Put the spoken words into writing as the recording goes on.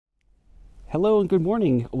Hello and good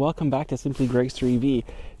morning. Welcome back to Simply Greg's 3V.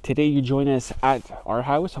 Today you join us at our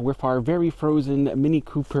house with our very frozen Mini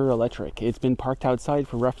Cooper electric. It's been parked outside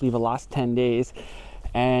for roughly the last 10 days.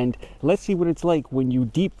 And let's see what it's like when you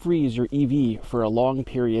deep freeze your EV for a long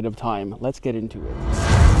period of time. Let's get into it.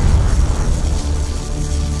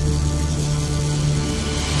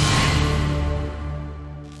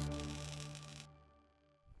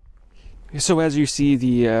 So as you see,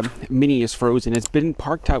 the Mini is frozen. It's been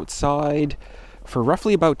parked outside for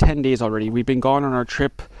roughly about 10 days already. We've been gone on our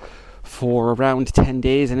trip for around 10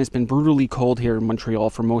 days and it's been brutally cold here in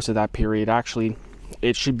Montreal for most of that period. Actually,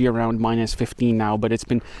 it should be around minus 15 now, but it's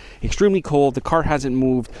been extremely cold. The car hasn't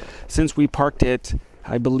moved since we parked it,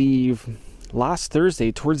 I believe, last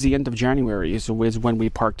Thursday, towards the end of January is when we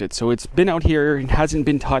parked it. So it's been out here and hasn't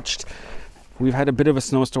been touched. We've had a bit of a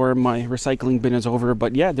snowstorm. My recycling bin is over,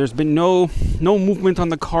 but yeah, there's been no movement on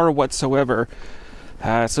the car whatsoever.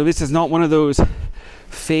 So this is not one of those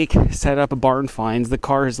fake set up barn finds. The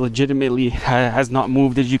car is legitimately has not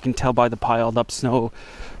moved, as you can tell by the piled up snow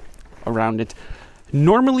around it.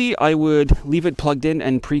 Normally I would leave it plugged in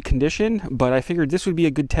and pre-condition, but I figured this would be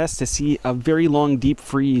a good test to see a very long deep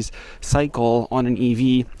freeze cycle on an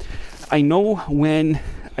EV. I know when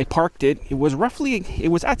I parked it, it was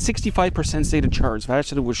at 65% state of charge.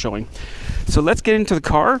 That's what it was showing. So let's get into the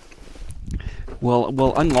car.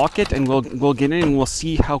 We'll unlock it and we'll get in and we'll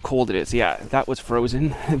see how cold it is. Yeah, that was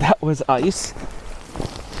frozen. That was ice.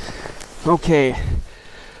 Okay,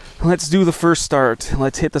 let's do the first start.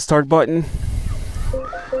 Let's hit the start button.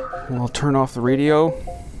 We'll turn off the radio.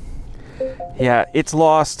 Yeah, it's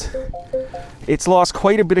lost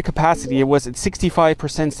quite a bit of capacity. It was at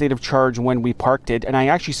 65% state of charge when we parked it, and I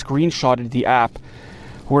actually screenshotted the app.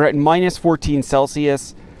 We're at minus 14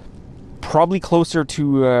 Celsius, probably closer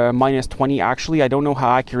to minus 20 actually. I don't know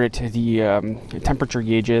how accurate the temperature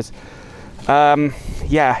gauge is.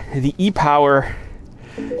 Yeah, the e-power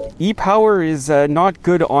is not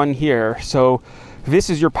good on here. So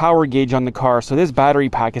this is your power gauge on the car. So this battery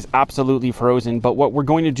pack is absolutely frozen, but what we're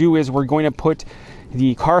going to do is we're going to put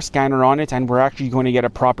the car scanner on it and we're actually going to get a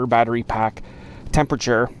proper battery pack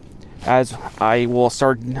temperature as I will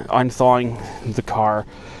start unthawing the car.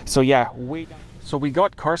 So yeah, so we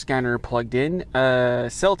got car scanner plugged in.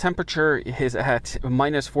 Cell temperature is at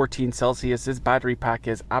minus 14 Celsius. This battery pack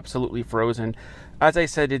is absolutely frozen. As I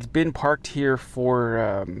said, it's been parked here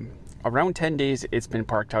for around 10 days. It's been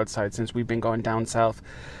parked outside since we've been going down south.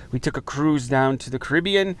 We took a cruise down to the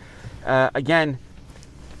Caribbean. Again,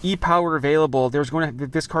 e-power available.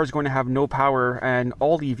 This car is going to have no power, and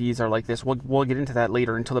all EVs are like this. We'll get into that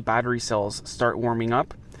later until the battery cells start warming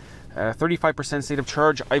up. 35% state of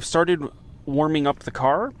charge. I've started warming up the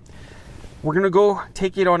car. We're gonna go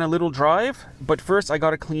take it on a little drive, but first I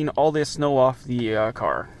gotta clean all this snow off the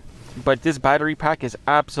car. But this battery pack is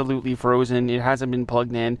absolutely frozen. It hasn't been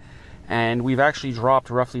plugged in, and we've actually dropped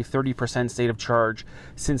roughly 30% state of charge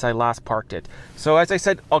since I last parked it. So as I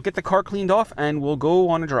said, I'll get the car cleaned off and we'll go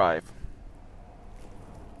on a drive.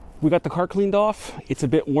 We got the car cleaned off. It's a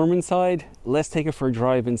bit warm inside. Let's take it for a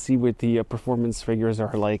drive and see what the performance figures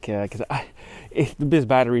are like, because this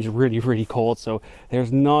battery is really cold, so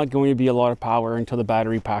there's not going to be a lot of power until the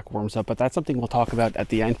battery pack warms up, but that's something we'll talk about at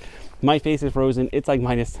the end. My face is frozen. It's like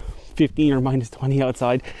minus 15 or minus 20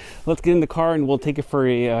 outside. Let's get in the car and we'll take it for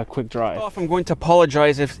a quick drive. I'm going to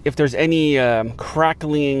apologize if there's any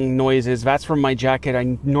crackling noises. That's from my jacket.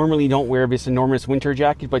 I normally don't wear this enormous winter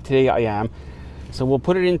jacket, but today I am. So we'll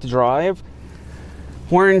put it into drive.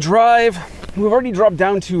 We're in drive. We've already dropped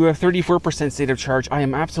down to a 34% state of charge. I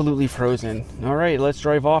am absolutely frozen. All right, let's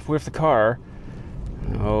drive off with the car.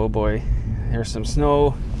 Oh boy, there's some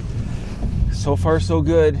snow. So far so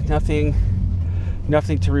good. Nothing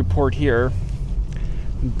to report here.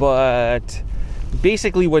 But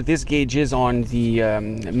basically what this gauge is on the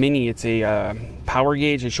Mini, it's a power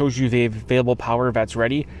gauge. It shows you the available power that's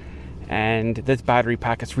ready. And this battery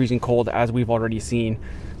pack is freezing cold, as we've already seen.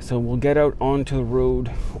 So we'll get out onto the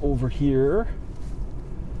road over here.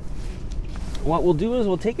 What we'll do is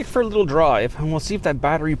we'll take it for a little drive and we'll see if that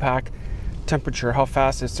battery pack temperature, how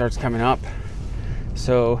fast it starts coming up.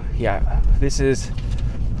 So yeah, this is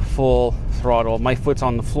full throttle. My foot's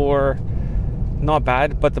on the floor. Not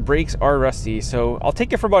bad, but the brakes are rusty. So I'll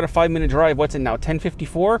take it for about a 5-minute drive. What's it now,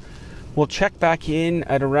 10:54? We'll check back in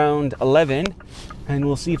at around 11 and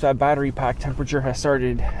we'll see if that battery pack temperature has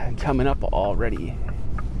started coming up already.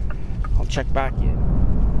 I'll check back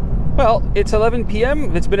in. Well, it's 11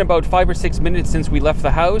 p.m. It's been about 5 or 6 minutes since we left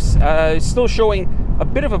the house. It's still showing a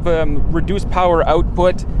bit of a reduced power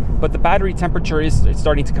output, but the battery temperature is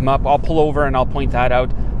starting to come up. I'll pull over and I'll point that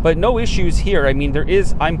out. but no issues here. I mean,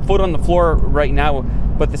 I'm foot on the floor right now,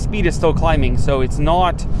 but the speed is still climbing, so it's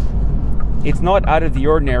not out of the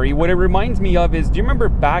ordinary. What it reminds me of is, do you remember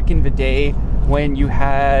back in the day when you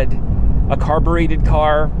had a carbureted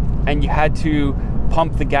car and you had to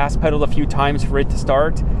pump the gas pedal a few times for it to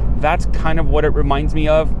start? That's kind of what it reminds me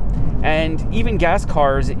of. And even gas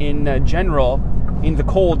cars in general, in the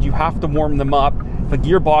cold, you have to warm them up. The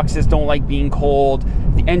gearboxes don't like being cold.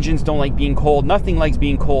 The engines don't like being cold. Nothing likes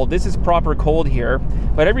being cold. This is proper cold here,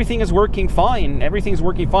 but everything is working fine. Everything's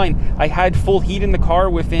working fine. I had full heat in the car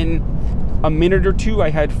within a minute or two. I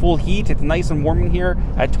had full heat. It's nice and warm in here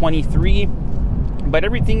at 23, but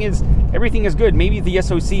everything is good. Maybe the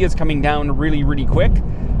SOC is coming down really quick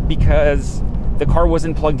because the car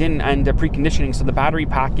wasn't plugged in and preconditioning, so the battery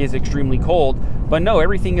pack is extremely cold. But no,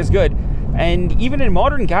 everything is good. And even in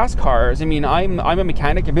modern gas cars, I mean, I'm a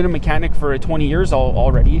mechanic. I've been a mechanic for 20 years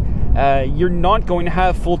already. You're not going to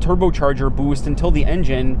have full turbocharger boost until the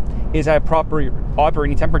engine is at proper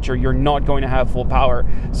operating temperature. You're not going to have full power.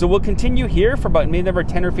 So we'll continue here for about maybe another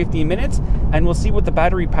 10 or 15 minutes, and we'll see what the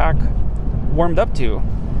battery pack warmed up to.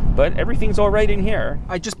 But everything's all right in here.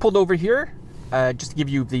 I just pulled over here just to give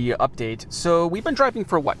you the update. So we've been driving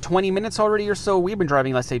for what, 20 minutes already or so? We've been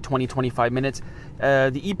driving, let's say 20-25 minutes.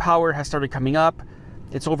 The e-power has started coming up.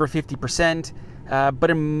 It's over 50%. But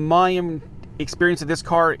in my experience of this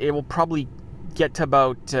car, it will probably get to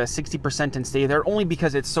about 60% and stay there, only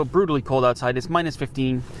because it's so brutally cold outside. It's minus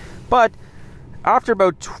 15. But after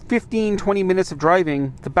about 15-20 minutes of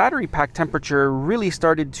driving, the battery pack temperature really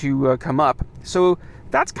started to come up. So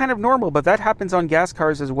that's kind of normal, but that happens on gas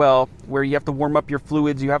cars as well, where you have to warm up your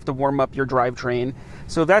fluids, you have to warm up your drivetrain.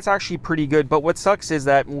 So that's actually pretty good. But what sucks is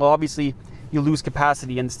that, well, obviously you lose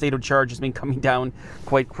capacity, and the state of charge has been coming down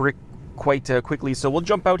quite quickly. So we'll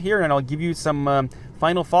jump out here and I'll give you some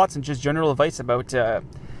final thoughts and just general advice about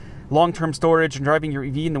long-term storage and driving your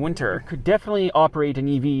EV in the winter. Could definitely operate an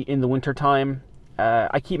EV in the winter time.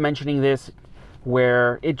 I keep mentioning this,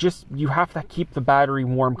 where you have to keep the battery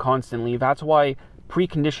warm constantly. That's why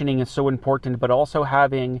preconditioning is so important, but also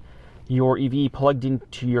having your EV plugged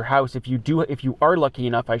into your house, if you are lucky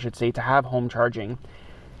enough, I should say, to have home charging.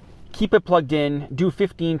 Keep it plugged in, do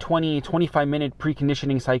 15, 20, 25 minute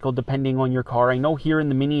preconditioning cycle depending on your car. I know here in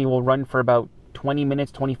the Mini it will run for about 20 minutes,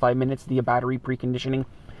 25 minutes, the battery preconditioning.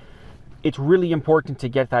 It's really important to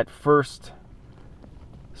get that first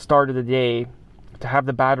start of the day to have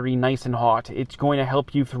the battery nice and hot. It's going to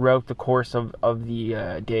help you throughout the course of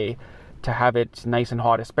the day to have it nice and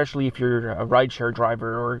hot, especially if you're a rideshare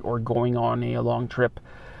driver or going on a long trip.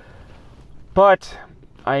 But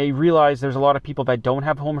I realize there's a lot of people that don't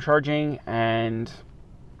have home charging and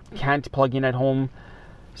can't plug in at home,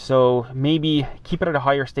 so maybe keep it at a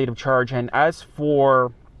higher state of charge. And as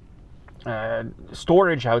for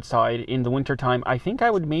storage outside in the wintertime, I think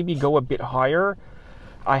I would maybe go a bit higher.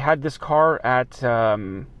 I had this car at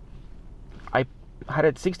I had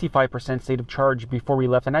it 65% state of charge before we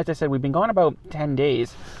left, and as I said, we've been gone about 10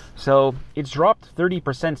 days, so it's dropped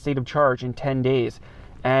 30% state of charge in 10 days,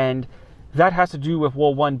 and that has to do with,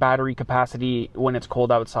 well, one, battery capacity when it's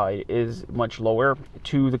cold outside is much lower.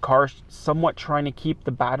 Two, the car somewhat trying to keep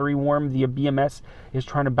the battery warm. The BMS is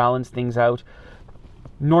trying to balance things out.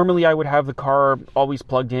 Normally, I would have the car always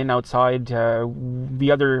plugged in outside. The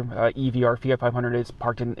other EV, Fiat 500, is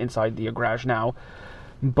parked inside the garage now.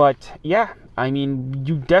 But yeah, I mean,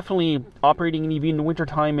 you definitely, operating an EV in the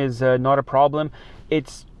wintertime is not a problem.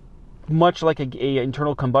 It's much like a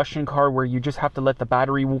internal combustion car where you just have to let the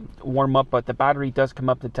battery warm up, but the battery does come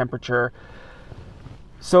up to temperature.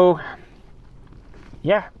 So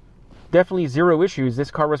yeah, definitely zero issues.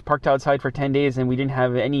 This car was parked outside for 10 days and we didn't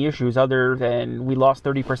have any issues other than we lost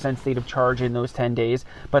 30% state of charge in those 10 days.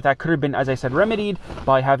 But that could have been, as I said, remedied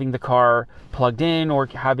by having the car plugged in or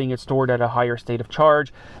having it stored at a higher state of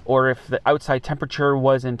charge. Or if the outside temperature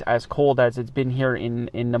wasn't as cold as it's been here in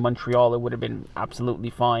Montreal, it would have been absolutely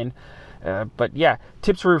fine. But yeah,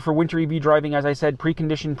 tips for winter EV driving, as I said,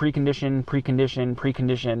 precondition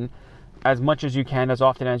as much as you can, as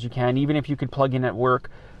often as you can. Even if you could plug in at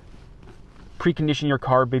work, precondition your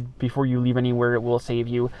car before you leave anywhere. It will save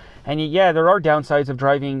you. And yeah, there are downsides of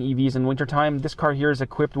driving EVs in wintertime. This car here is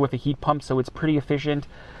equipped with a heat pump, so it's pretty efficient.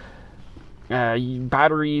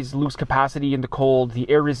 Batteries lose capacity in the cold. The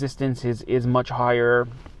air resistance is much higher.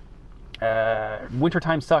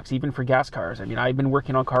 Wintertime sucks, even for gas cars. I mean, I've been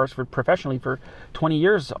working on cars professionally for 20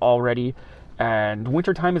 years already, and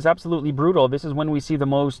wintertime is absolutely brutal. This is when we see the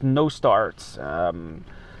most no starts,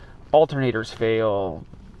 alternators fail,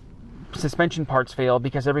 suspension parts fail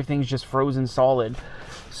because everything's just frozen solid.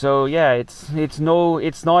 So yeah, it's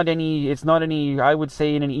not any, I would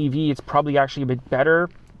say in an EV, it's probably actually a bit better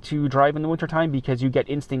to drive in the wintertime because you get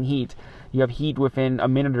instant heat. You have heat within a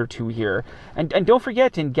minute or two here. And don't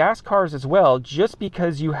forget, in gas cars as well, just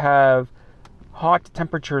because you have hot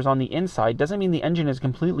temperatures on the inside doesn't mean the engine is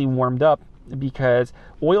completely warmed up, because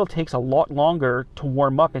oil takes a lot longer to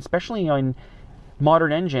warm up, especially on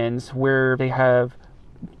modern engines where they have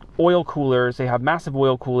oil coolers, they have massive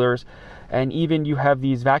oil coolers, and even you have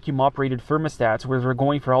these vacuum operated thermostats where they're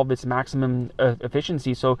going for all this maximum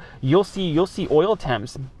efficiency. So you'll see oil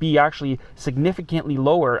temps be actually significantly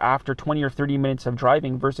lower after 20 or 30 minutes of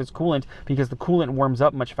driving versus coolant, because the coolant warms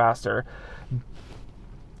up much faster.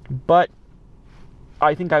 But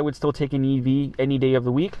I think I would still take an EV any day of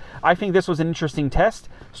the week. I think this was an interesting test.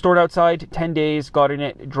 Stored outside, 10 days, got in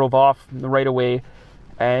it, drove off right away.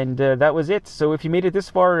 And that was it. So if you made it this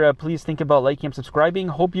far, please think about liking and subscribing.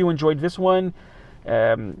 Hope you enjoyed this one.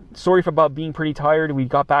 Sorry about being pretty tired. We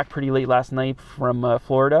got back pretty late last night from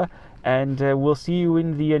Florida. And we'll see you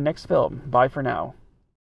in the next film. Bye for now.